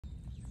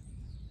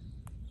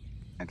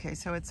Okay,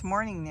 so it's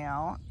morning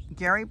now.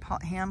 Gary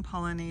hand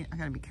pollinated. I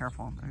gotta be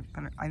careful,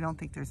 but I don't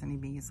think there's any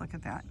bees. Look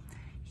at that.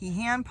 He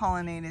hand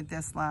pollinated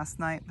this last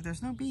night, but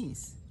there's no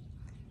bees.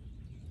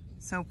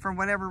 So for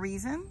whatever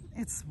reason,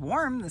 it's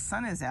warm, the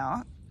sun is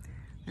out.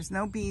 There's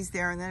no bees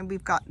there. And then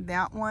we've got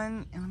that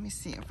one. And let me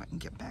see if I can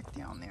get back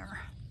down there.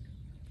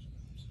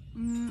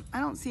 I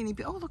don't see any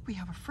bees. Oh, look, we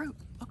have a fruit.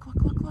 Look, look,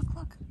 look, look,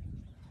 look.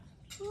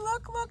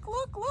 Look, look,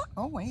 look, look.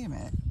 Oh, wait a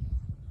minute.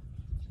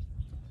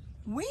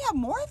 We have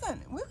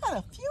we've got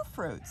a few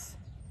fruits.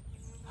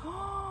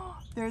 Oh,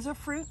 there's a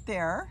fruit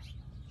there.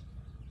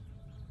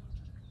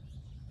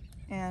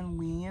 And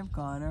we have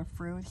got a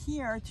fruit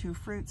here, 2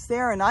 fruits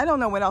there, and I don't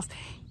know what else.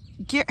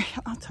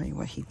 I'll tell you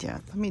what he did.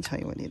 Let me tell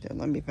you what he did.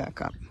 Let me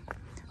back up.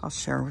 I'll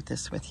share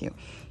this with you.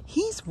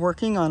 He's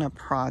working on a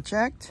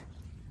project.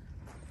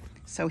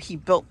 So he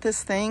built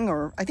this thing,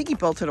 or I think he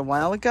built it a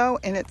while ago,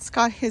 and it's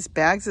got his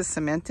bags of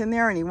cement in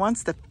there, and he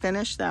wants to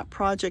finish that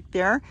project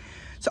there.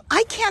 So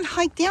I can't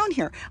hike down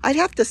here. I'd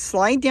have to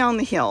slide down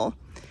the hill,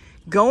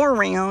 go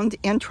around,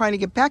 and try to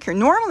get back here.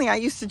 Normally, I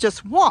used to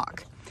just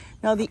walk.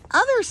 Now, the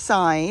other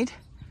side,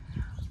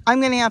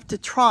 I'm going to have to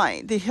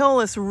try. The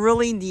hill is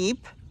really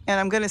deep, and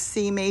I'm going to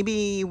see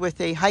maybe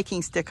with a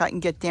hiking stick I can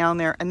get down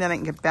there, and then I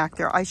can get back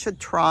there. I should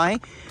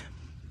try.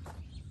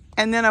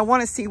 And then I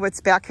want to see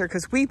what's back here,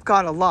 because we've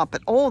got a lot.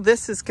 But all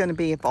this is going to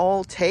be, if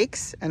all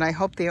takes, and I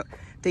hope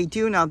they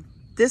do. Now,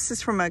 this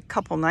is from a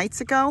couple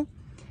nights ago.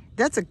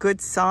 That's a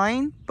good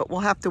sign, but we'll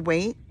have to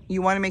wait.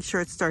 You want to make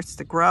sure it starts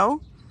to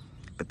grow.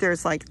 But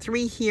there's like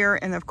 3 here,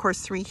 and of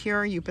course 3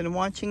 here. You've been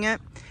watching it.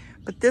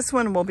 But this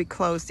one will be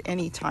closed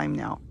any time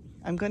now.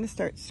 I'm going to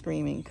start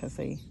screaming because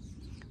a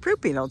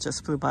fruit beetle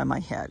just flew by my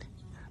head.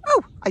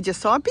 Oh, I just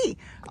saw a bee.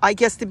 I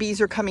guess the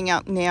bees are coming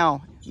out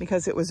now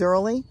because it was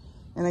early.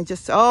 And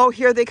oh,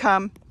 here they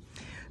come.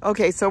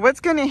 Okay, so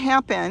what's going to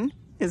happen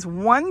is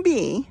one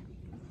bee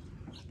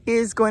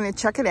is going to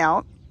check it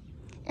out.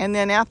 And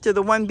then after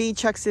the one bee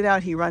checks it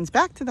out, he runs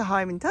back to the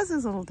hive and does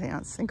his little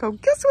dance and go,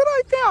 guess what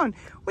I found?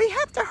 We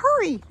have to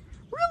hurry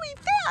really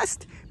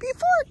fast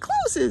before it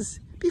closes,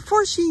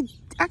 before she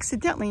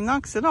accidentally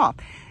knocks it off.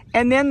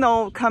 And then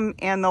they'll come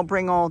and they'll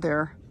bring all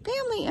their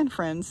family and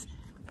friends,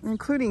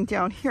 including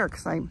down here,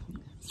 because I'm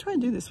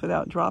trying to do this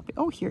without dropping.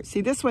 Oh, here,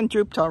 see, this one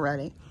drooped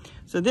already.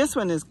 So this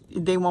one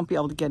they won't be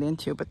able to get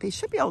into, but they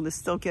should be able to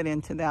still get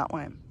into that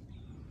one.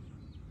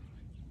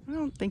 I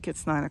don't think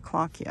it's 9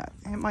 o'clock yet.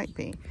 It might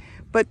be.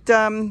 But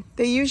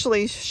they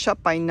usually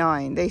shut by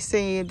 9. They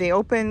say they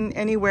open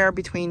anywhere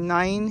between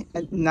 9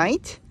 at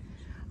night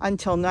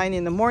until 9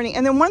 in the morning.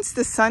 And then once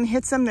the sun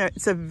hits them,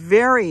 it's a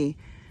very,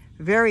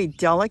 very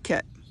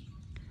delicate.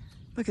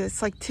 Look,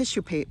 it's like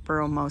tissue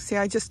paper almost. See,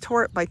 I just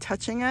tore it by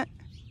touching it.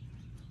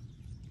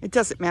 It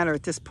doesn't matter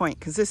at this point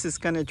because this is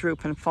going to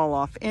droop and fall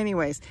off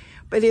anyways.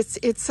 But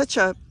it's such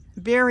a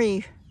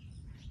very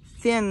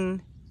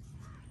thin,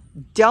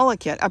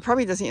 delicate.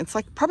 It's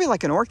probably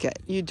like an orchid.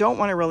 You don't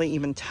want to really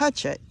even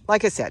touch it.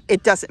 Like I said,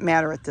 it doesn't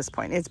matter at this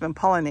point. It's been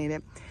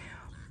pollinated.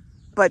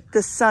 But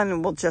the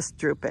sun will just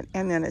droop it,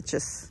 and then it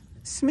just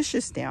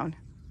smishes down.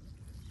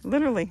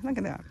 Literally, look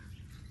at that.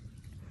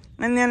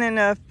 And then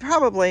in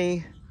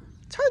probably,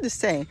 it's hard to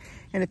say,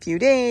 in a few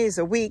days,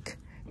 a week,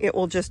 it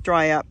will just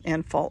dry up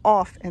and fall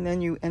off, and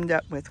then you end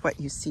up with what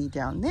you see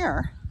down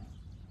there.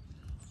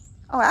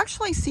 Oh,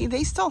 actually, see,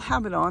 they still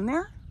have it on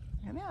there.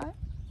 Look at that.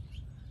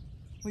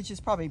 Which is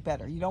probably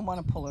better. You don't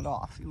want to pull it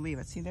off. You leave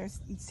it. See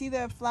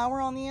the flower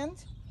on the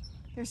end?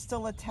 They're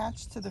still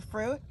attached to the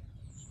fruit.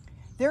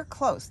 They're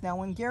close. Now,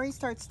 when Gary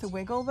starts to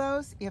wiggle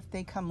those, if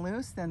they come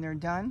loose, then they're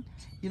done.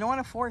 You don't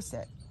want to force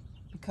it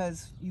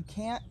because you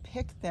can't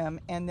pick them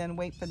and then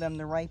wait for them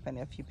to ripen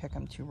if you pick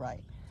them too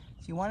ripe.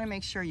 So you want to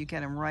make sure you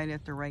get them right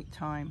at the right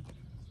time.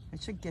 I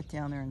should get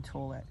down there and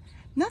tool it.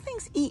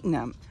 Nothing's eaten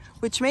them,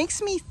 which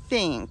makes me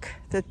think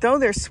that though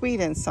they're sweet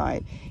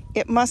inside,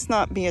 it must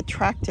not be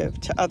attractive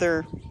to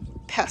other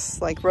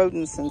pests like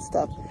rodents and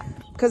stuff,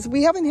 because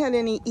we haven't had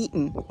any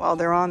eaten while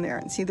they're on there.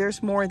 And see,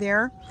 there's more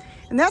there,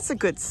 and that's a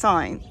good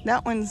sign.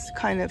 That one's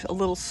kind of a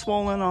little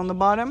swollen on the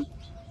bottom.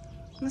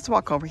 Let's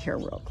walk over here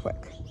real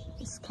quick.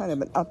 It's kind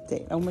of an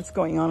update on what's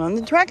going on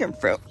the dragon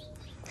fruit.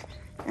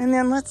 And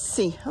then let's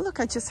see. Oh, look,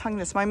 I just hung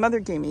this. My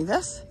mother gave me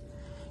this.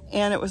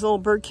 And it was a little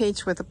bird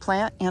cage with a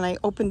plant. And I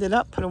opened it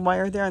up, put a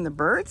wire there, and the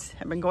birds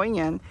have been going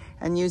in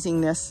and using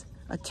this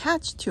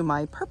attached to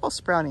my purple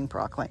sprouting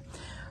broccoli.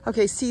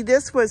 Okay, see,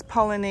 this was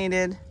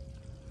pollinated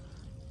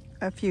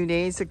a few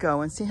days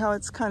ago. And see how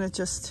it's kind of it's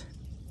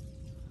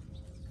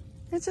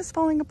just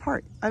falling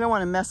apart. I don't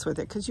want to mess with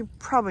it because you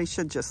probably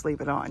should just leave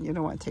it on. You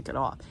don't want to take it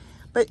off.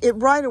 But it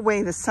right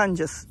away, the sun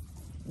just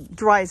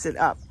dries it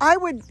up. I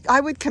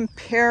would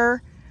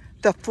compare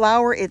the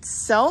flower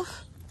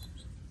itself,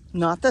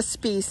 not the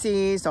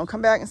species. Don't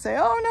come back and say,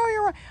 oh no,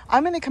 you're right.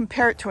 I'm going to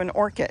compare it to an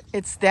orchid.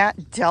 It's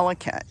that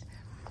delicate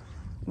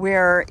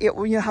where you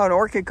know how an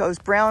orchid goes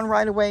brown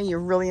right away. You're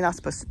really not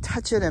supposed to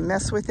touch it and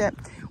mess with it.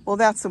 Well,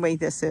 that's the way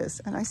this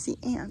is. And I see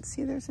ants.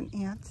 See, there's an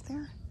ant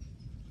there.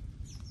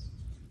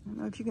 I don't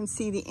know if you can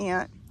see the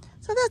ant.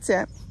 So that's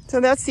it. So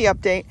that's the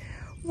update.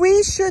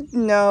 We should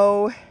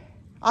know,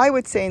 I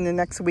would say, in the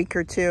next week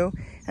or two.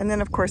 And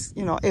then, of course,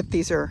 you know, if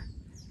these are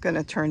going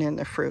to turn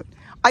into fruit.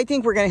 I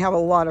think we're going to have a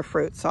lot of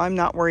fruit, so I'm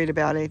not worried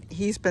about it.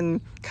 He's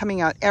been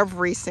coming out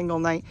every single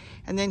night.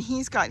 And then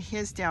he's got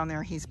his down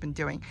there he's been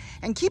doing.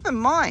 And keep in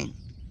mind,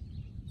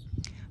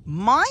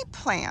 my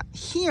plant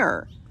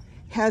here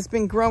has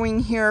been growing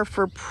here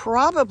for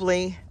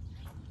probably,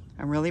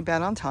 I'm really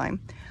bad on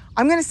time,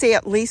 I'm going to say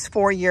at least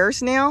 4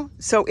 years now.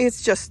 So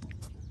it's just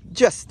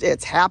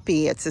it's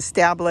happy, it's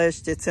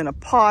established, it's in a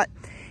pot.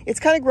 It's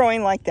kind of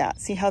growing like that.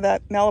 See how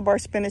that Malabar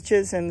spinach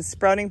is and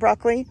sprouting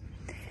broccoli?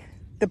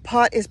 The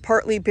pot is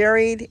partly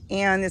buried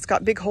and it's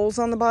got big holes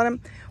on the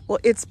bottom. Well,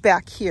 it's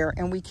back here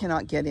and we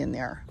cannot get in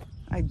there.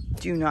 I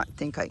do not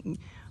think I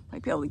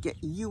might be able to get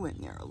you in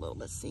there a little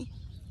bit, see?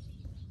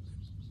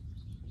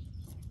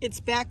 It's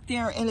back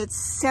there and it's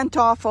sent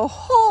off a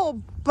whole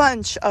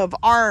bunch of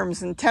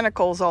arms and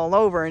tentacles all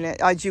over. And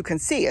as you can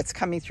see, it's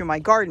coming through my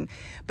garden.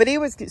 But it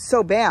was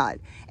so bad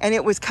and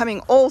it was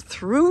coming all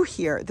through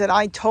here that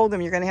I told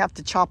him you're going to have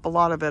to chop a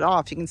lot of it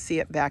off. You can see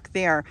it back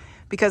there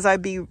because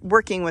I'd be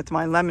working with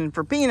my lemon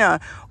verbena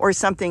or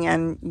something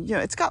and, you know,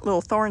 it's got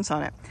little thorns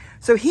on it.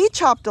 So he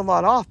chopped a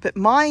lot off, but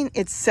mine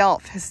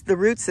itself, the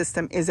root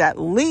system is at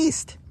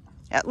least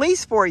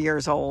 4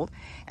 years old.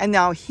 And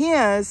now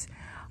his,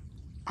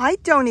 I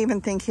don't even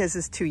think his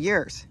is 2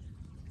 years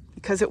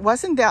because it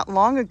wasn't that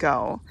long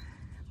ago.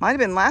 Might have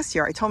been last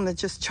year. I told him to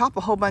just chop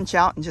a whole bunch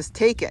out and just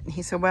take it. And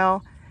he said,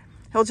 well,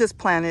 he'll just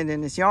plant it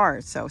in his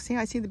yard. So see,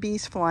 I see the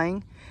bees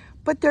flying,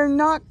 but they're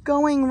not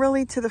going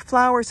really to the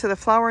flower. So the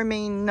flower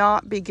may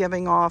not be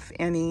giving off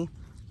any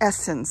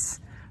essence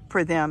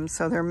for them.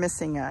 So they're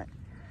missing it.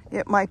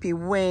 It might be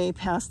way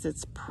past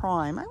its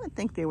prime. I would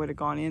think they would have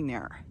gone in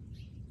there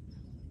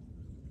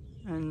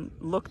and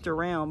looked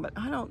around, but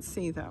I don't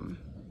see them.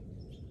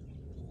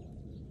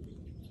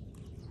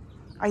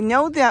 I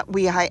know that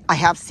I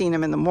have seen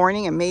them in the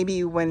morning, and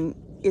maybe when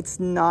it's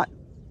not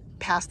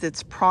past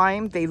its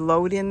prime, they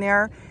load in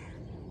there.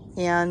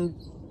 And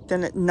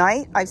then at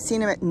night, I've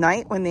seen them at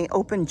night when they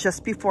open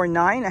just before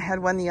 9. I had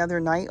one the other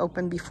night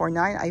open before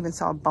 9. I even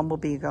saw a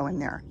bumblebee go in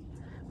there,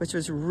 which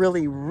was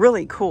really,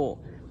 really cool.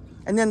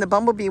 And then the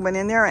bumblebee went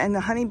in there and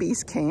the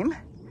honeybees came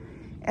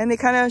and they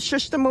kind of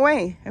shushed them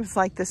away. It was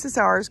like, this is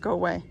ours, go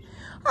away.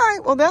 All right,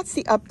 well, that's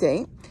the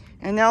update.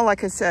 And now,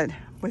 like I said,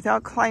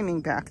 without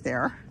climbing back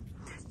there,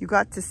 you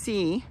got to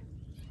see,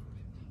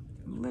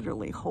 I'm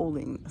literally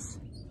holding this,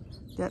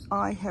 that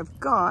I have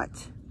got,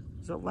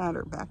 there's a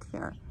ladder back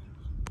there.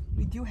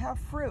 We do have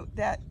fruit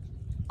that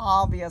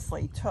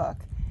obviously took.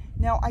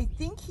 Now, I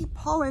think he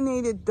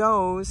pollinated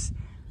those,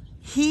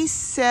 he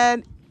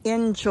said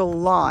in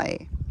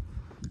July.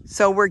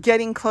 So we're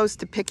getting close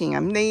to picking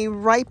them. They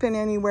ripen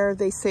anywhere,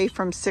 they say,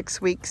 from 6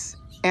 weeks,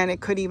 and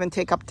it could even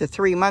take up to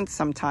 3 months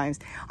sometimes.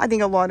 I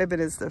think a lot of it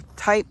is the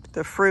type,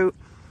 the fruit,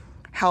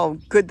 how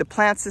good the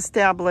plant's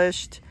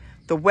established,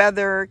 the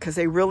weather, because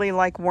they really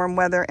like warm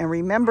weather. And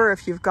remember,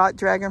 if you've got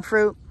dragon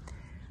fruit,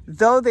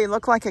 though they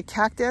look like a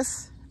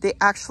cactus, they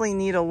actually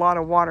need a lot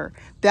of water.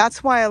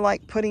 That's why I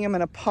like putting them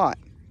in a pot.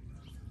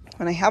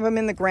 When I have them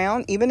in the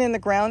ground, even in the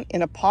ground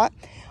in a pot,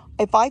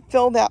 if I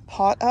fill that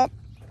pot up,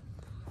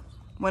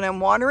 when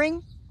I'm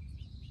watering,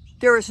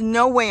 there is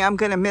no way I'm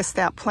going to miss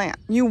that plant.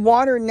 You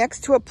water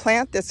next to a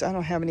plant that's, I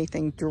don't have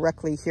anything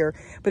directly here,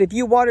 but if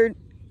you water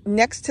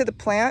next to the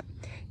plant,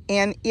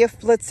 and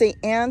if, let's say,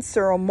 ants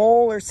or a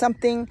mole or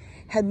something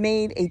had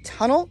made a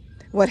tunnel,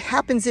 what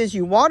happens is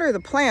you water the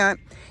plant,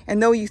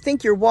 and though you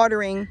think you're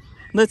watering,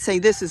 let's say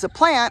this is a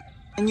plant,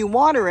 and you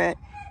water it,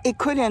 it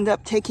could end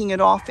up taking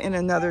it off in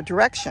another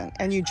direction,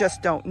 and you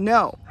just don't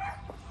know.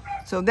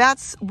 So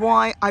that's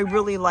why I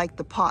really like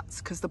the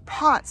pots, because the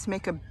pots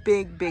make a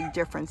big, big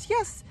difference.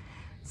 Yes,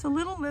 it's a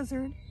little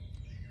lizard.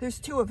 There's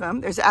 2 of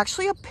them. There's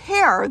actually a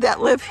pair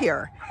that live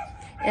here.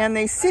 And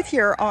they sit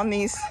here on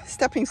these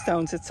stepping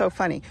stones. It's so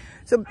funny.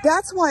 So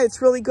that's why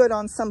it's really good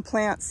on some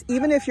plants.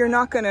 Even if you're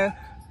not going to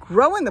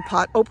grow in the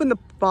pot, open the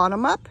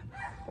bottom up,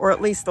 or at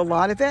least a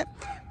lot of it,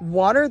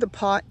 water the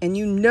pot, and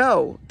you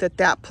know that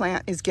that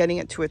plant is getting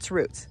it to its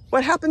roots.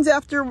 What happens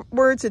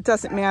afterwards, it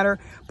doesn't matter,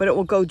 but it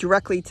will go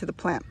directly to the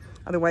plant.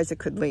 Otherwise, it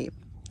could leave.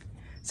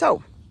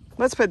 So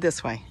let's put it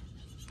this way.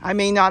 I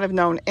may not have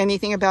known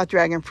anything about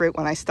dragon fruit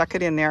when I stuck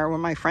it in there,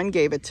 when my friend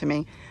gave it to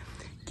me.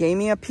 Gave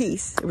me a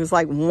piece. It was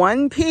like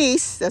 1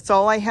 piece. That's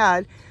all I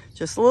had.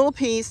 Just a little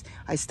piece.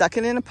 I stuck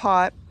it in a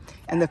pot.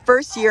 And the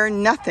first year,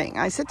 nothing.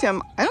 I said to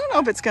him, I don't know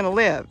if it's going to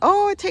live.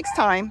 Oh, it takes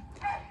time.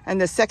 And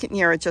the second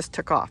year, it just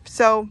took off.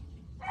 So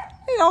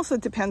it also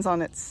depends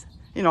on its,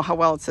 you know, how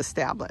well it's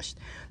established.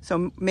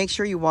 So make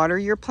sure you water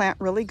your plant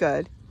really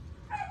good.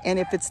 And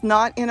if it's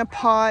not in a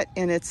pot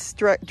and it's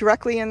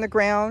directly in the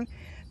ground,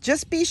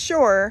 just be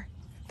sure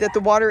that the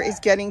water is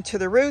getting to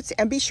the roots,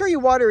 and be sure you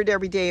water it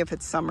every day if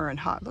it's summer and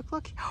hot. Look.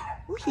 Oh,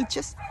 look at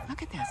this.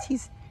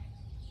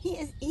 He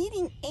is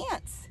eating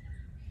ants.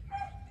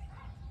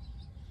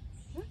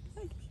 Look,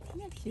 isn't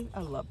that cute?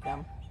 I love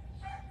them.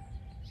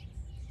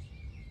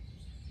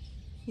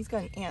 He's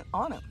got an ant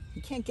on him.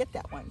 You can't get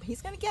that one, but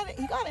he's gonna get it.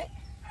 He got it.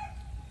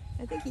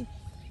 I think he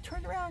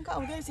turned around and go.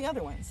 Oh, there's the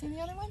other one. See the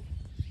other one?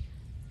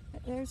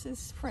 There's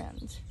his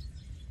friend.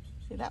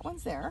 See, that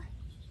one's there.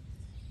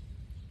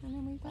 And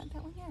then we've got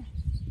that one here.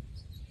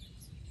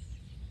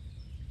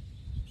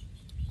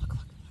 Look, look,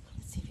 look.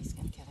 Let's see if he's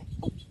going to get it.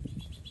 Oh.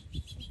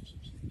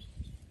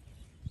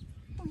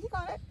 Oh, he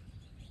got it.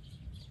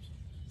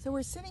 So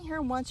we're sitting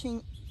here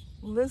watching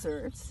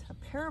lizards, a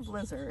pair of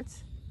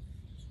lizards,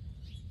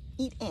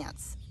 eat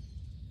ants.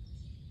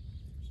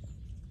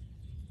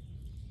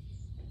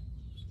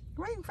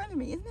 Right in front of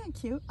me. Isn't that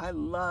cute? I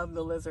love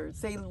the lizards.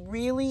 They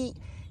really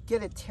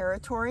get a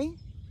territory.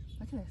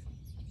 Look at this.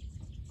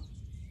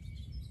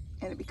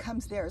 And it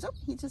becomes theirs. Oh,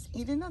 he just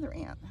ate another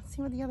ant. Let's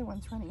see what the other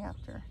one's running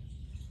after.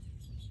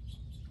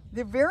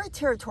 They're very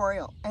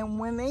territorial. And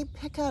when they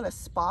pick out a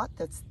spot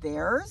that's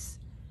theirs,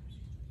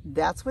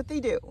 that's what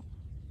they do.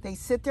 They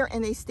sit there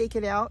and they stake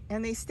it out.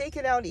 And they stake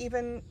it out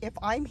even if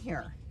I'm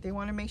here. They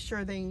want to make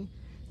sure they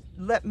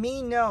let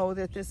me know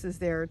that this is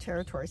their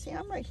territory. See,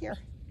 I'm right here.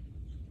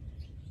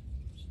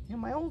 In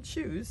my old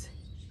shoes.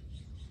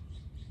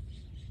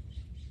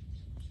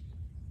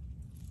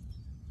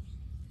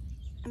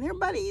 And they're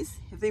buddies.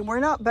 If they were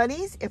not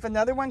buddies, if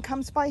another one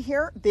comes by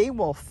here, they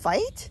will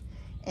fight,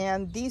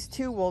 and these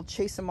two will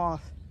chase them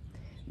off.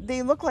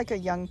 They look like a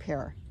young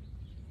pair.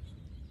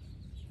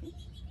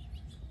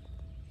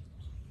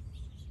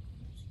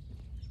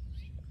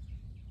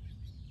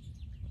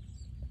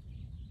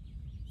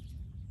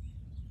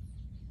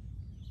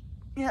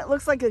 Yeah, it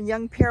looks like a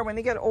young pair. When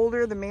they get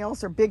older, the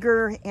males are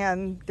bigger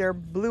and their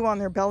blue on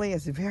their belly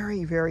is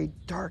very, very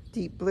dark,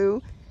 deep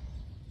blue.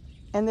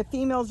 And the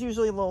female's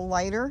usually a little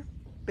lighter,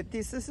 but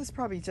this is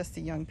probably just a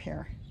young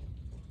pair.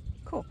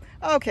 Cool.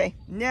 Okay,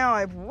 now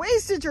I've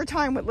wasted your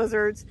time with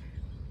lizards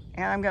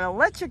and I'm gonna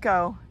let you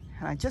go.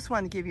 And I just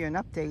wanted to give you an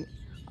update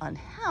on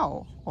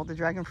how all the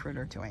dragon fruit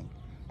are doing.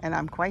 And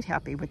I'm quite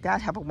happy with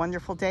that. Have a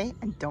wonderful day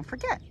and don't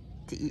forget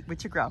to eat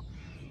what you grow.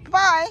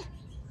 Bye-bye.